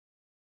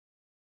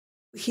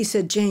He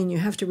said, Jane, you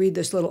have to read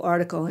this little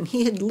article. And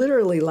he had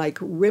literally like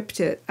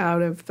ripped it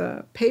out of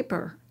the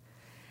paper.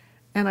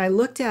 And I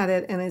looked at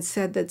it and it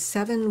said that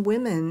 7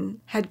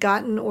 women had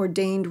gotten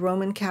ordained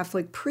Roman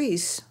Catholic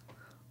priests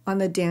on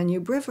the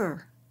Danube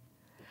River.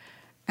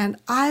 And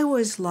I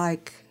was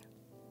like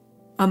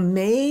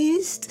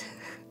amazed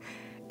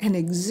and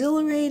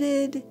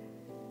exhilarated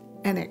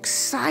and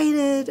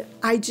excited.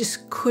 I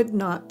just could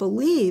not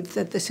believe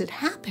that this had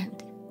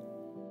happened.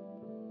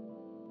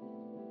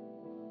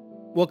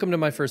 Welcome to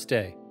My First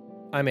Day.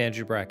 I'm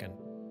Andrew Bracken.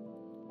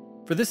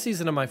 For this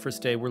season of My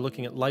First Day, we're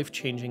looking at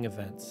life-changing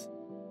events,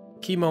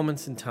 key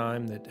moments in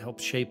time that help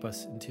shape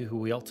us into who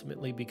we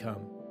ultimately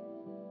become.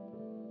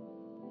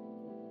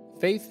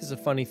 Faith is a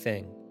funny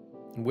thing,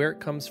 and where it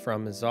comes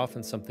from is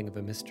often something of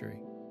a mystery.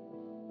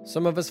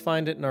 Some of us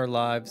find it in our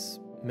lives,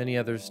 many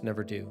others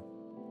never do.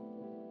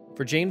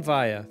 For Jane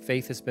Vaya,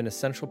 faith has been a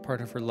central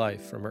part of her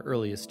life from her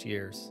earliest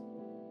years.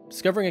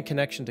 Discovering a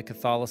connection to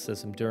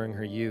Catholicism during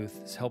her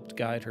youth has helped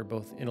guide her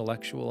both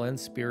intellectual and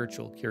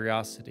spiritual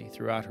curiosity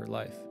throughout her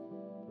life.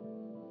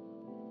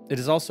 It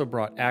has also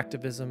brought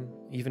activism,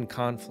 even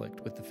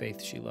conflict with the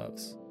faith she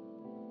loves.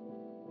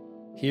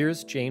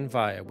 Here's Jane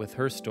Vaya with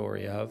her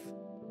story of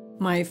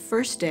My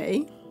first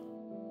day,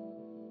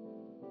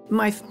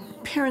 my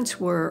parents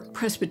were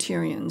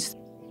Presbyterians.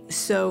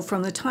 So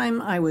from the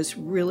time I was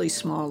really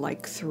small,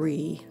 like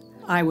 3,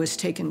 I was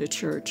taken to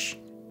church.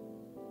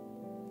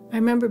 I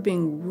remember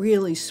being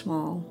really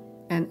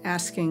small and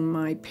asking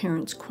my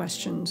parents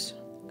questions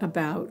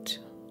about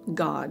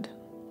God.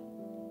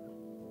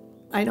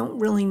 I don't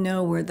really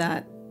know where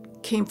that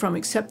came from,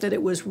 except that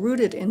it was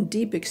rooted in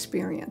deep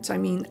experience. I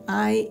mean,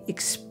 I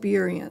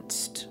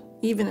experienced,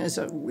 even as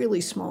a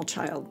really small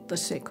child, the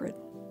sacred.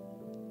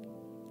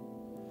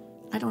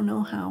 I don't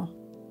know how.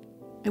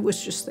 It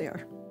was just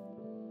there.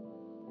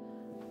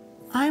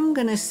 I'm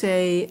going to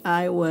say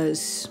I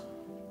was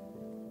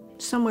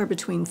somewhere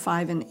between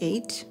 5 and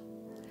 8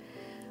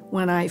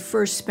 when I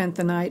first spent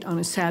the night on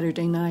a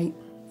Saturday night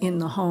in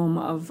the home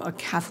of a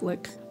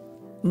Catholic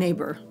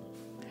neighbor.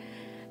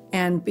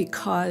 And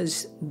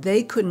because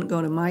they couldn't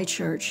go to my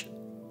church,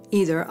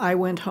 either I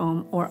went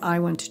home or I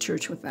went to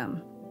church with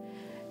them.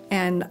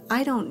 And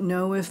I don't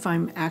know if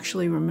I'm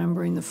actually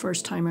remembering the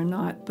first time or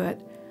not,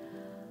 but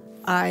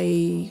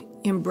I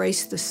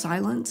embraced the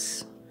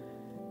silence.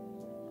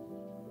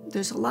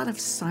 There's a lot of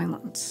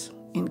silence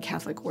in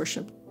Catholic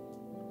worship.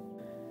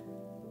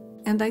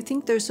 And I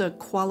think there's a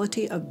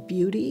quality of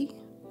beauty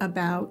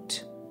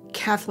about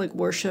Catholic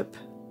worship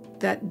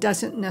that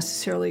doesn't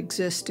necessarily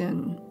exist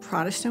in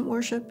Protestant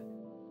worship.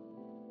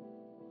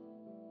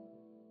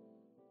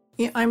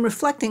 I'm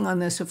reflecting on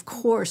this, of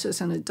course,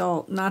 as an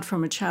adult, not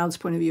from a child's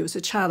point of view. As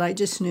a child, I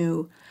just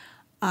knew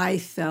I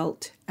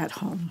felt at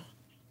home.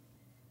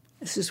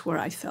 This is where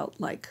I felt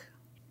like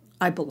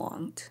I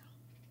belonged.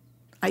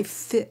 I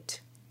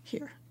fit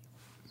here.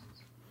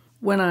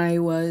 When I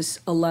was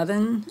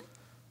 11,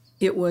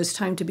 it was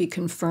time to be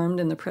confirmed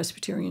in the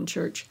Presbyterian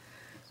Church.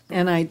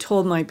 And I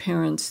told my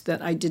parents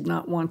that I did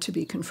not want to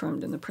be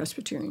confirmed in the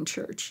Presbyterian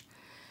Church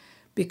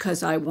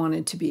because I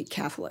wanted to be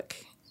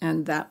Catholic.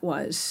 And that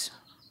was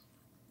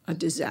a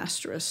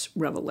disastrous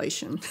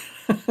revelation.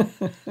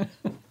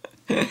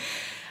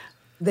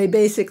 They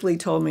basically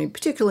told me,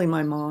 particularly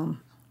my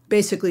mom,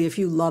 basically, if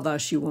you love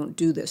us, you won't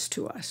do this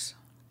to us.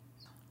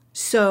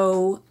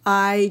 So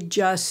I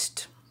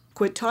just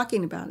quit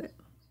talking about it.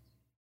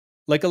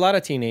 Like a lot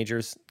of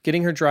teenagers,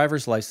 getting her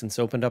driver's license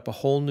opened up a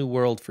whole new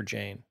world for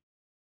Jane.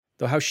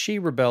 Though how she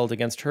rebelled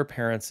against her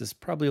parents is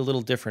probably a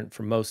little different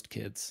from most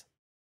kids.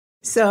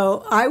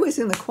 So I was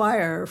in the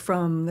choir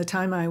from the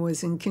time I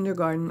was in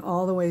kindergarten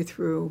all the way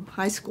through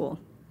high school.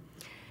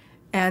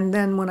 And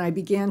then when I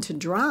began to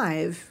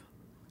drive,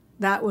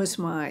 that was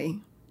my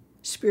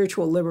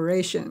spiritual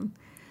liberation,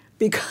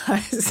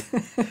 because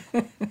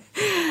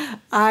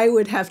I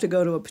would have to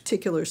go to a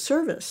particular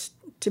service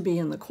to be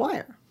in the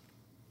choir.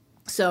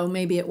 So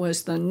maybe it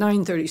was the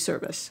 9:30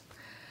 service,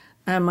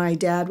 and my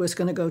dad was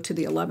going to go to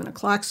the 11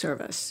 o'clock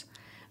service.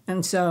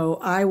 And so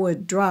I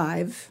would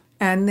drive,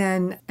 and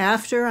then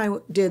after I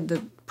did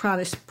the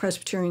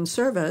Presbyterian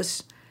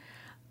service,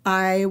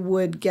 I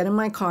would get in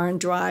my car and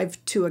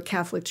drive to a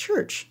Catholic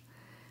church.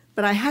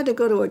 But I had to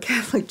go to a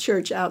Catholic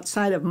church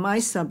outside of my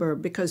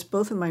suburb because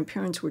both of my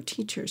parents were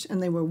teachers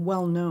and they were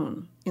well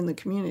known in the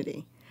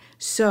community.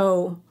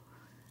 So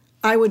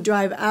I would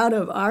drive out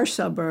of our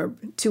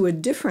suburb to a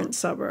different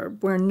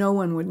suburb where no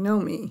one would know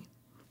me,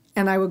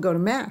 and I would go to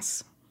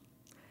Mass.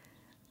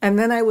 And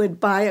then I would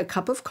buy a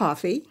cup of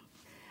coffee,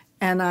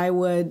 and I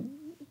would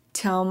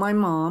tell my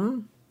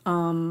mom,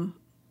 I'm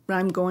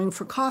going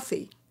for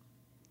coffee.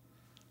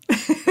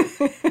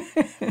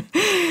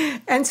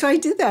 And so I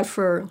did that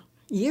for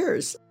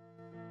years.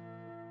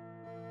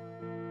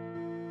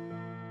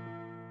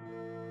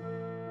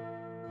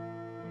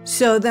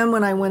 So then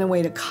when I went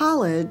away to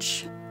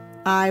college,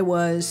 I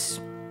was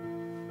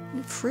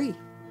free.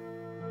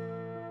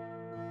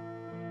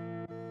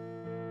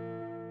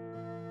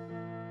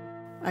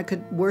 I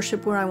could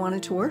worship where I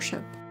wanted to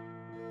worship.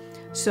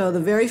 So the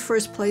very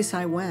first place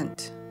I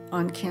went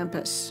on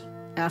campus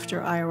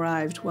after I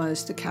arrived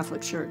was the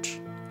Catholic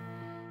Church.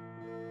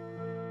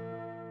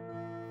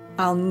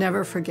 I'll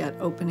never forget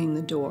opening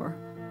the door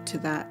to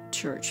that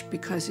church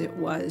because it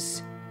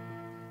was,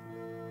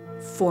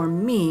 for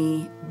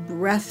me,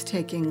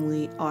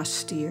 breathtakingly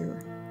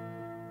austere,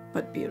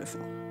 but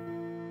beautiful.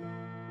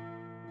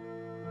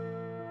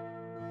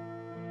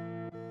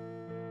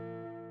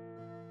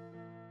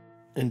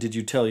 And did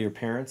you tell your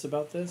parents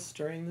about this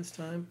during this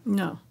time?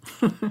 No.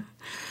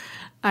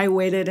 I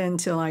waited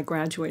until I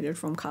graduated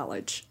from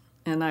college,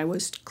 and I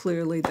was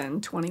clearly then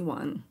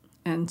 21.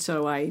 And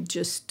so I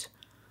just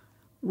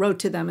wrote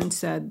to them and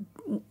said,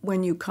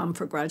 when you come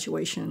for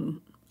graduation,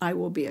 I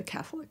will be a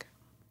Catholic.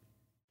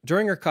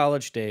 During her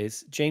college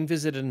days, Jane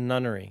visited a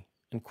nunnery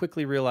and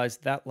quickly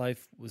realized that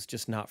life was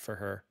just not for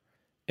her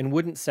and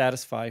wouldn't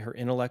satisfy her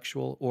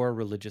intellectual or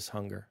religious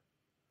hunger.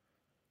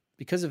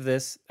 Because of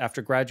this,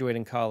 after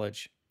graduating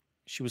college,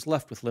 she was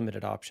left with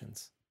limited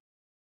options.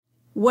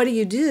 What do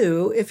you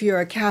do if you're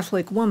a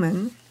Catholic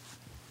woman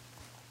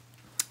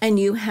and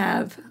you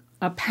have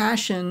a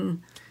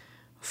passion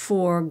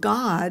for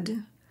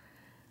God,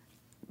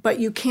 but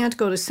you can't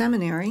go to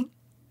seminary?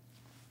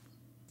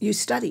 You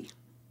study.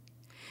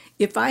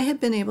 If I had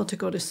been able to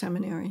go to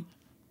seminary,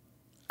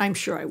 I'm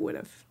sure I would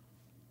have.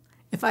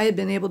 If I had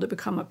been able to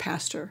become a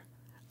pastor,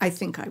 I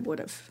think I would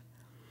have.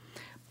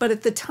 But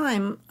at the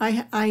time,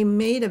 I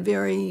made a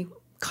very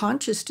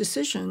conscious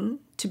decision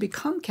to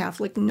become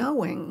Catholic,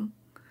 knowing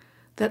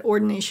that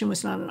ordination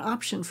was not an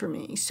option for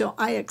me. So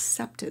I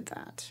accepted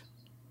that,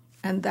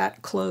 and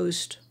that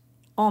closed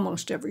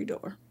almost every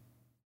door.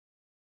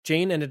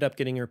 Jane ended up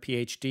getting her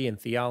PhD in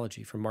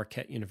theology from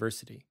Marquette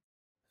University,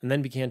 and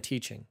then began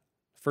teaching,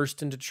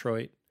 first in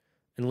Detroit,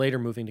 and later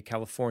moving to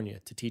California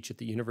to teach at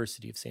the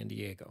University of San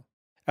Diego.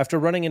 After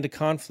running into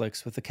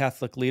conflicts with the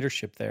Catholic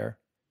leadership there,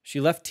 she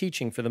left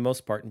teaching for the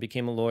most part and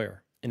became a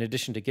lawyer, in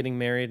addition to getting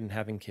married and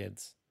having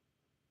kids.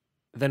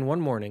 Then one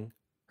morning,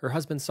 her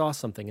husband saw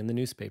something in the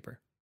newspaper.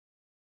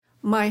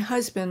 My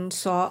husband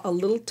saw a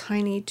little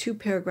tiny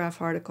 2-paragraph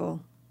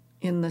article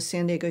in the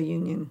San Diego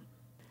Union.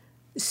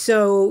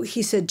 So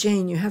he said,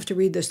 Jane, you have to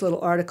read this little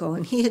article.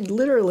 And he had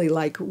literally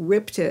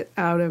ripped it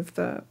out of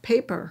the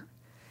paper.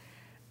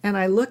 And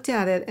I looked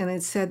at it, and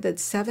it said that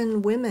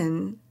 7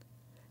 women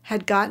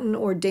had gotten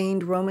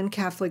ordained Roman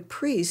Catholic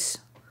priests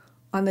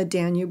on the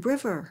Danube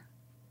River.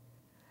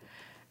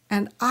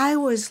 And I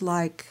was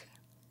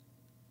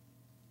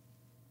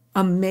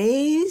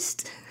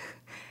amazed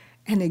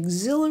and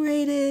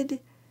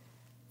exhilarated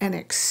and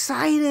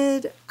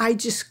excited. I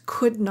just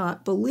could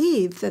not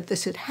believe that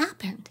this had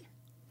happened.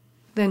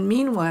 Then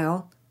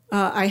meanwhile,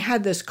 I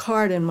had this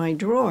card in my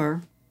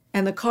drawer,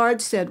 and the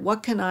card said,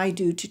 what can I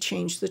do to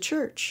change the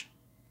church?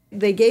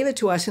 They gave it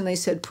to us, and they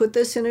said, put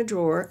this in a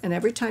drawer, and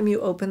every time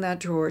you open that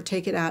drawer,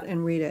 take it out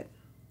and read it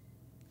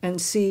and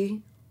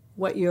see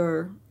what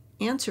your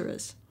answer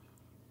is.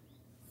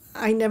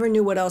 I never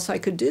knew what else I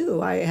could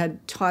do. I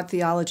had taught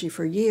theology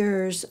for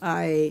years.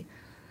 I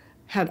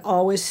had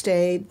always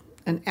stayed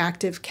an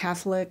active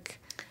Catholic.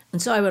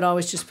 And so I would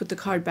always just put the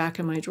card back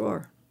in my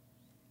drawer.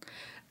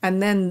 And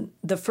then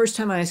the first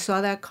time I saw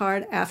that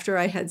card, after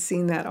I had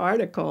seen that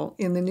article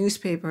in the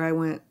newspaper, I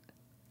went,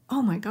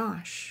 oh my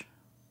gosh,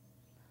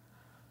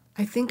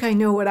 I think I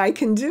know what I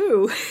can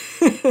do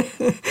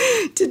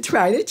to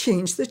try to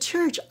change the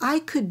church. I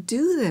could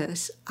do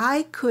this.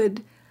 I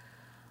could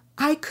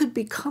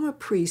become a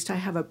priest. I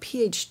have a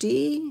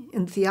PhD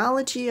in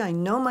theology. I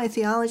know my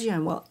theology.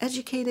 I'm well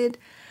educated.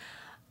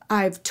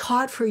 I've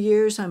taught for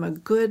years. I'm a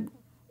good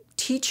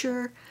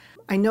teacher.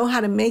 I know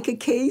how to make a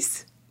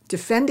case,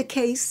 defend a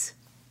case,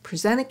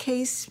 present a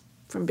case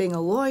from being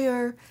a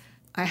lawyer.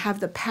 I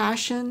have the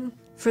passion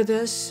for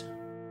this.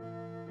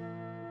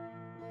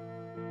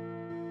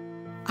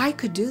 I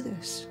could do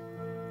this.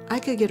 I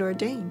could get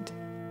ordained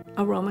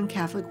a Roman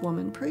Catholic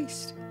woman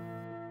priest.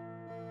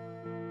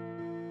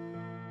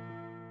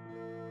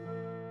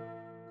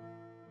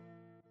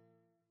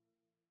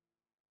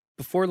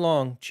 Before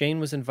long, Jane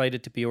was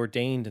invited to be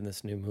ordained in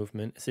this new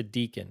movement as a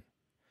deacon,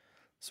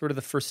 sort of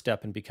the first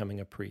step in becoming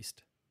a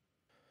priest.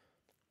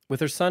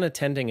 With her son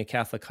attending a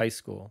Catholic high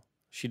school,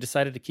 she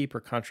decided to keep her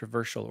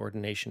controversial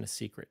ordination a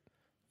secret,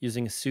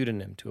 using a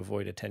pseudonym to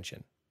avoid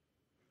attention.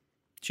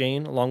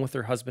 Jane, along with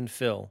her husband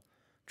Phil,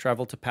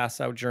 traveled to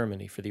Passau,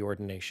 Germany for the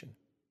ordination.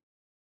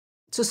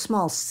 It's a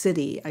small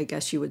city, I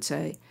guess you would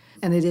say,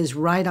 and it is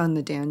right on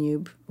the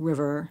Danube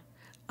River.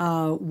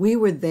 We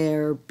were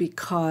there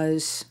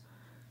because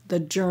the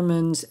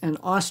Germans and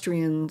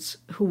Austrians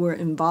who were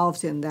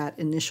involved in that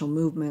initial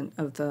movement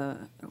of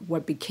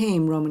what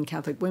became Roman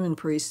Catholic women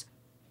priests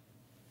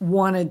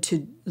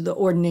wanted the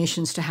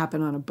ordinations to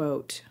happen on a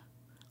boat,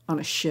 on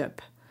a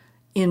ship,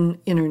 in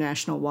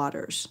international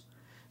waters,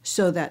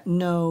 so that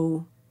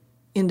no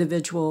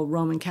individual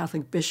Roman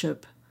Catholic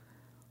bishop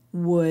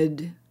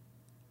would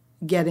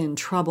get in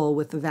trouble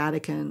with the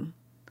Vatican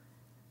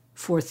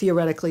for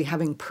theoretically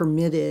having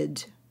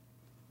permitted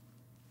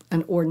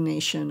an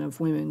ordination of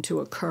women to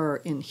occur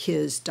in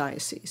his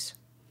diocese.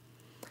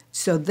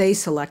 So they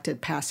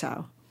selected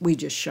Passau. We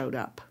just showed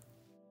up.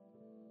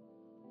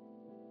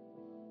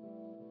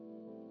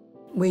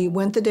 We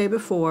went the day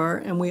before,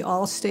 and we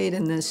all stayed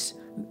in this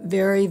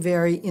very,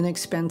 very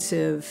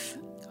inexpensive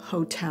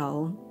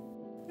hotel.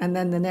 And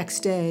then the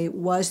next day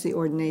was the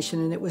ordination,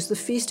 and it was the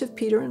Feast of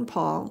Peter and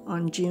Paul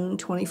on June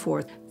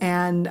 24th.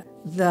 And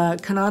the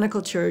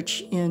canonical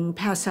church in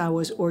Passau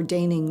was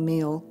ordaining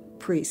male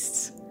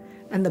priests.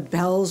 And the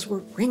bells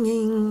were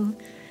ringing,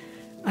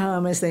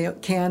 as they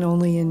can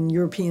only in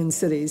European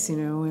cities,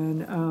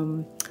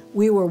 and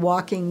we were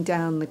walking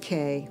down the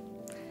quay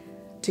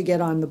to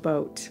get on the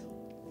boat.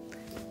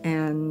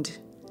 And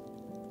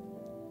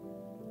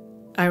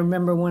I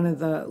remember one of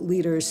the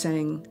leaders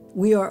saying,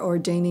 "We are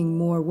ordaining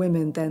more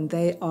women than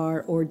they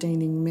are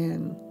ordaining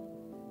men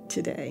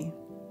today."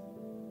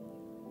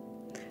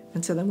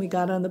 And so then we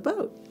got on the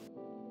boat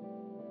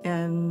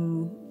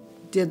and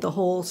did the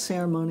whole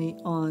ceremony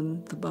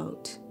on the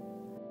boat.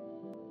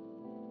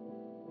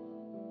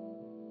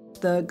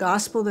 The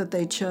gospel that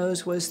they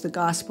chose was the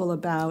gospel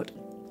about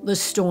the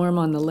storm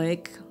on the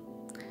lake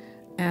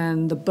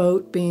and the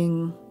boat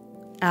being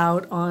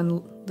out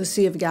on the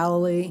Sea of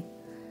Galilee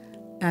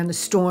and the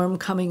storm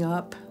coming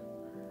up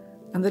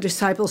and the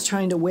disciples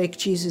trying to wake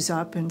Jesus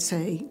up and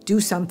say,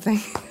 "Do something."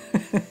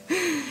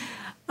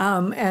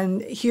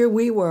 And here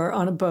we were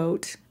on a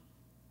boat,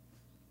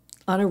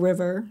 on a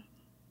river.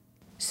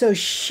 So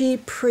she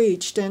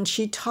preached and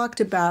she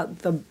talked about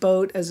the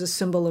boat as a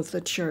symbol of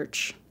the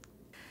church,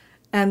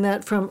 and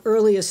that from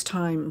earliest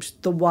times,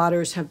 the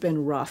waters have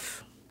been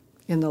rough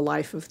in the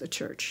life of the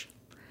church.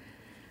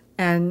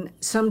 And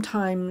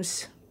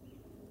sometimes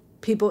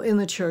people in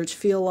the church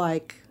feel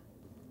like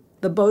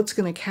the boat's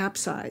going to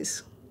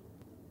capsize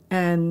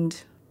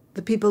and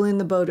the people in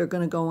the boat are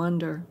going to go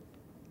under.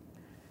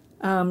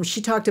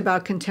 She talked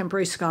about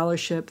contemporary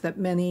scholarship, that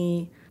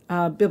many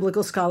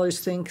biblical scholars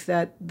think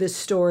that this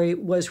story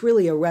was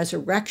really a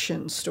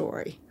resurrection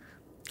story.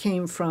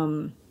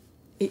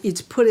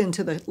 It's put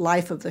into the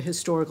life of the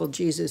historical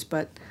Jesus,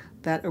 but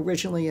that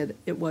originally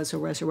it was a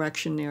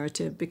resurrection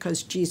narrative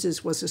because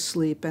Jesus was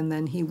asleep and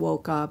then he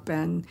woke up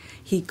and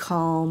he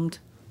calmed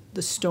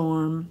the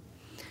storm.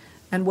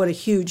 And what a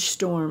huge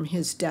storm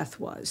his death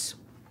was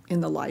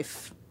in the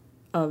life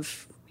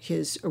of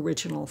his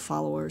original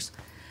followers.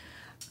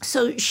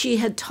 So she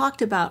had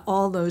talked about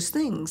all those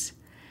things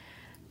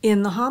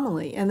in the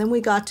homily. And then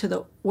we got to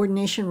the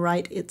ordination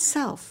rite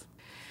itself.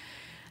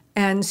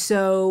 And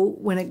so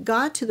when it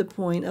got to the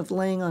point of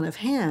laying on of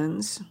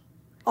hands,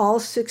 all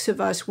 6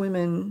 of us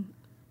women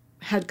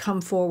had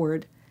come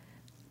forward.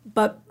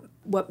 But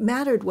what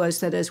mattered was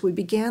that as we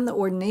began the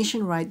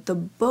ordination rite, the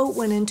boat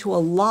went into a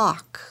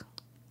lock.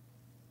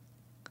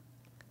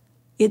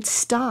 It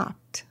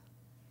stopped.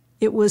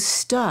 It was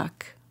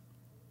stuck.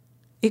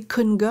 It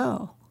couldn't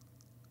go.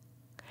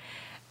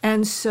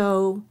 And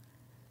so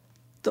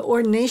the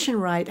ordination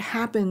rite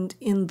happened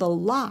in the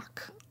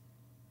lock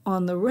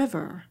on the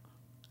river.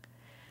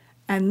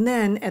 And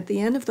then at the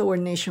end of the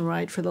ordination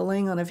rite for the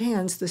laying on of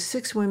hands, the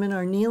 6 women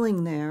are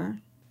kneeling there,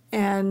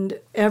 and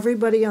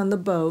everybody on the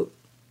boat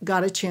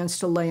got a chance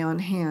to lay on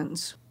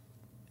hands.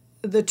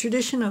 The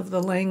tradition of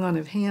the laying on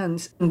of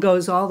hands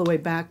goes all the way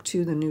back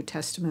to the New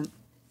Testament.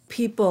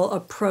 People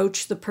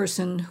approach the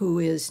person who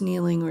is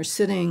kneeling or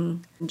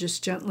sitting and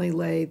just gently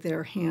lay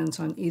their hands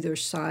on either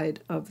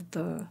side of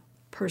the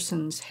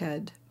person's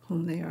head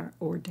whom they are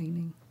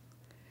ordaining.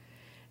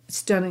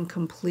 It's done in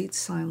complete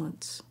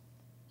silence.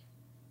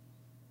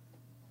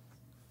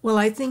 Well,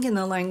 I think in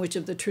the language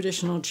of the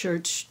traditional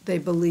church, they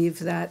believe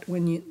that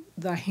when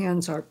the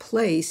hands are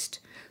placed,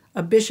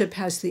 a bishop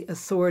has the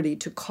authority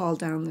to call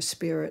down the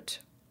Spirit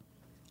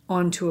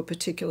onto a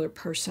particular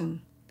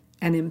person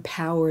and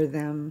empower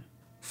them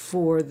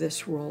for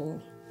this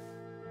role.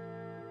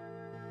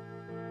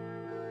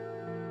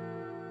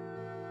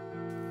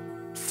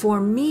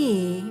 For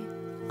me,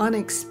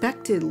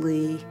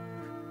 unexpectedly,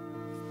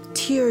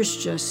 tears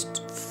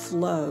just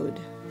flowed.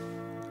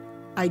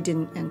 I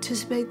didn't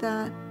anticipate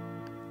that.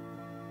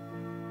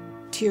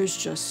 Tears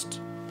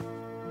just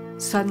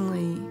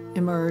suddenly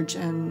emerge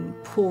and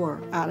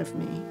pour out of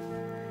me.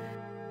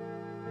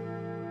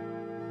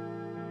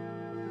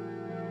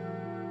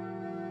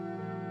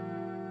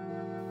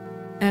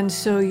 And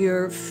so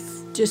you're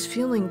just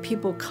feeling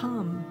people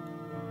come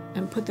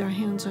and put their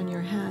hands on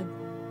your head,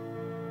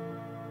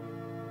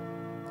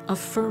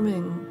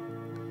 affirming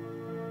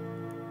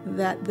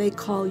that they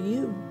call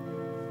you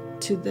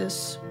to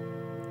this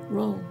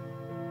role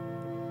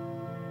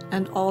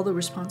and all the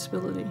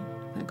responsibility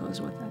that goes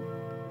with it.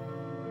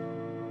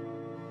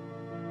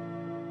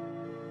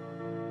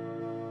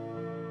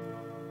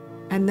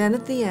 And then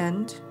at the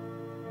end,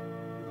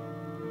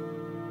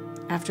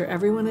 after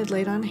everyone had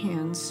laid on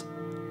hands,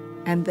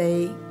 and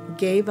they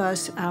gave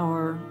us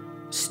our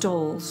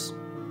stoles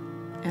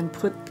and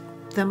put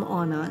them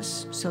on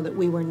us so that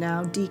we were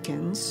now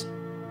deacons,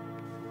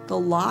 the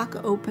lock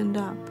opened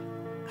up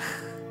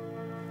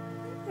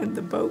and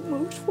the boat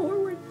moved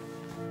forward.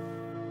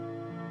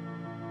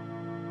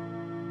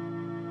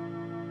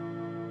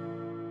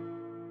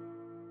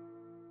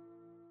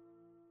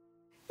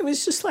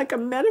 was just like a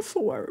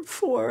metaphor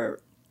for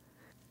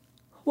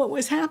what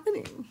was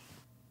happening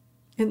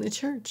in the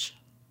church.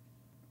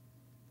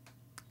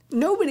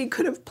 Nobody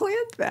could have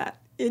planned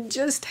that. It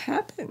just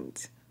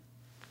happened.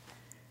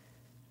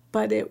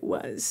 But it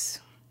was,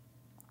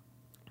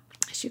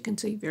 as you can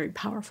see, a very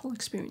powerful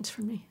experience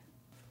for me.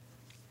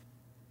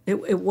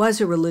 It was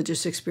a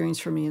religious experience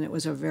for me, and it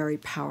was a very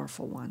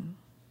powerful one.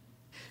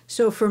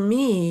 So for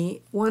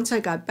me, once I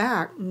got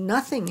back,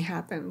 nothing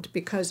happened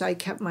because I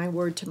kept my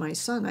word to my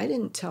son. I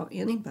didn't tell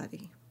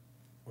anybody.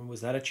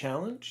 Was that a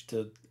challenge?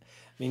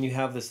 You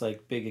have this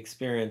like big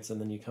experience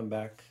and then you come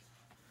back.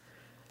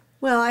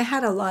 Well, I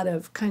had a lot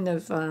of kind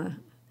of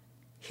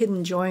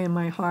hidden joy in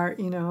my heart,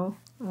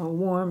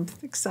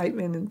 warmth,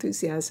 excitement,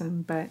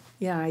 enthusiasm. But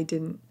yeah,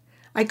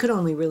 I could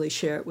only really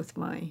share it with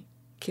my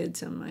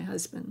kids and my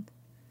husband.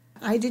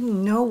 I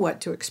didn't know what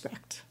to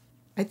expect.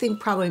 I think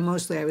probably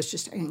mostly I was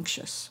just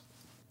anxious,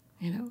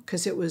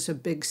 because it was a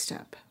big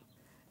step.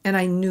 And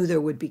I knew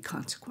there would be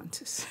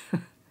consequences.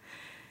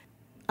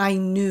 I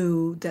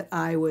knew that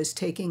I was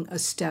taking a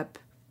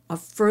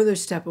further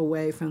step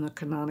away from the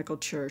canonical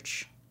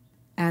church,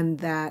 and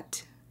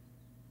that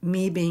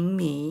me being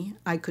me,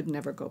 I could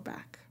never go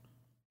back.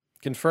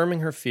 Confirming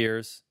her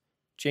fears,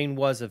 Jane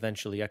was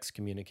eventually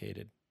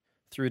excommunicated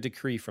through a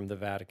decree from the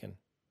Vatican.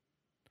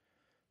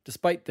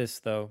 Despite this,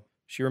 though,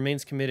 she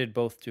remains committed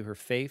both to her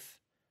faith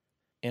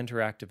and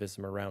her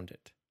activism around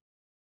it.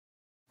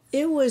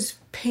 It was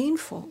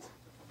painful.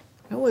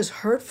 It was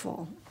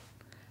hurtful.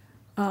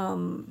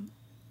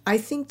 I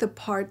think the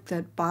part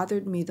that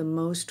bothered me the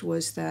most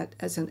was that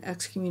as an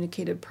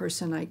excommunicated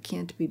person, I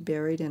can't be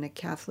buried in a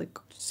Catholic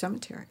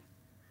cemetery.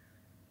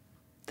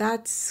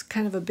 That's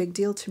kind of a big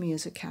deal to me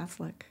as a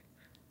Catholic.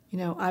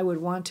 I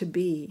would want to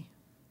be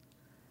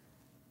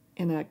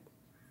in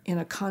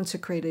a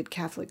consecrated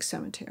Catholic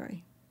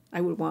cemetery.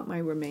 I would want my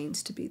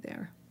remains to be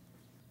there,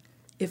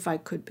 if I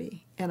could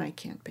be, and I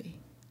can't be.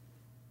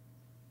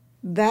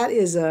 That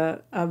is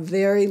a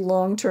very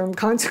long-term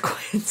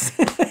consequence.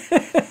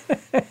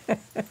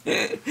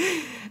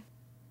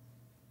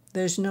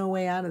 There's no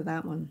way out of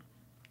that one.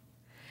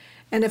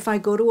 And if I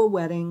go to a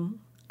wedding,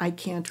 I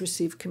can't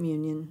receive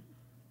communion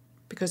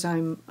because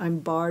I'm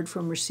barred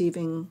from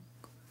receiving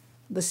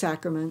the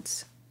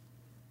sacraments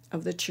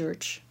of the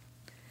church.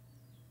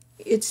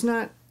 It's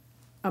not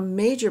a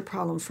major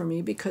problem for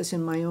me because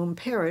in my own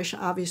parish,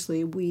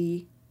 obviously,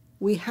 we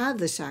have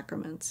the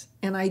sacraments,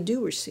 and I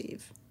do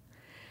receive.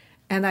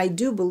 And I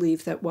do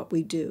believe that what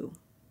we do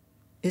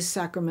is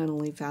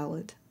sacramentally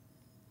valid,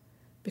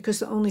 because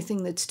the only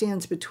thing that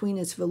stands between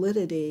its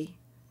validity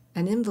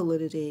and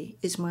invalidity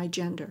is my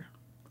gender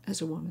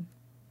as a woman.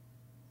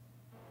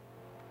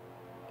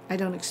 I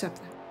don't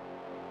accept that.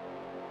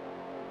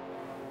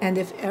 And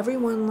if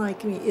everyone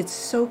like me, it's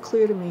so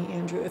clear to me,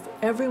 Andrew, if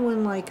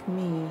everyone like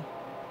me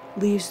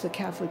leaves the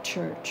Catholic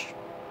Church,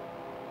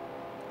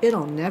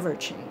 it'll never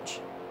change.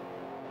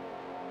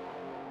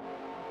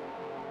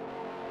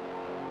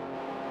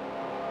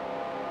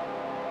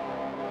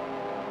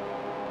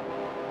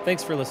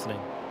 Thanks for listening.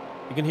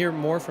 You can hear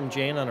more from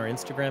Jane on our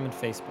Instagram and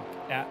Facebook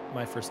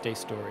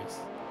 @MyFirstDayStories.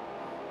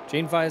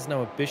 Jane Vaya is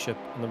now a bishop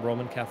in the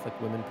Roman Catholic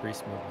Women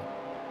Priest movement.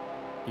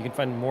 You can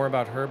find more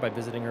about her by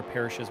visiting her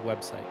parish's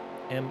website,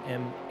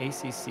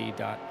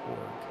 mmacc.org.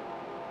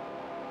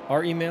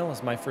 Our email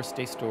is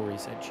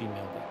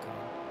myfirstdaystories@gmail.com.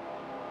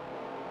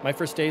 My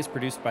First Day is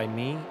produced by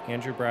me,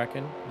 Andrew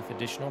Bracken, with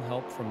additional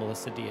help from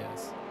Melissa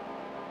Diaz.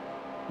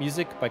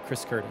 Music by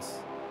Chris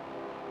Curtis.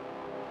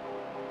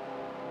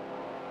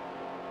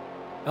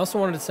 I also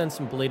wanted to send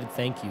some belated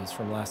thank yous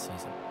from last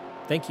season.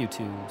 Thank you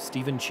to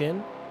Stephen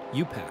Chin,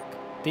 UPAC,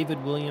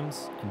 David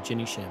Williams, and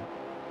Ginny Shim.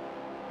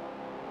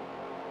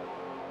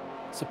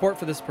 Support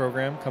for this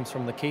program comes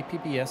from the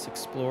KPBS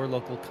Explore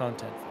Local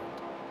Content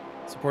Fund,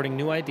 supporting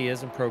new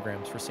ideas and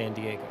programs for San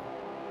Diego.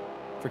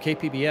 For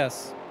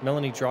KPBS,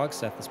 Melanie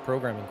Drogseth is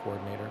Programming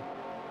Coordinator,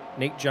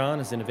 Nate John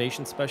is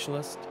Innovation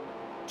Specialist,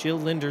 Jill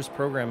Linders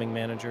Programming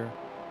Manager,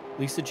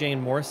 Lisa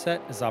Jane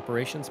Morissette is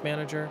Operations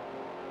Manager,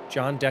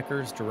 John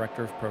Decker is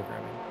Director of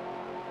Programming.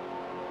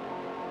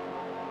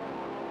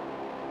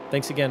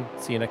 Thanks again.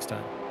 See you next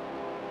time.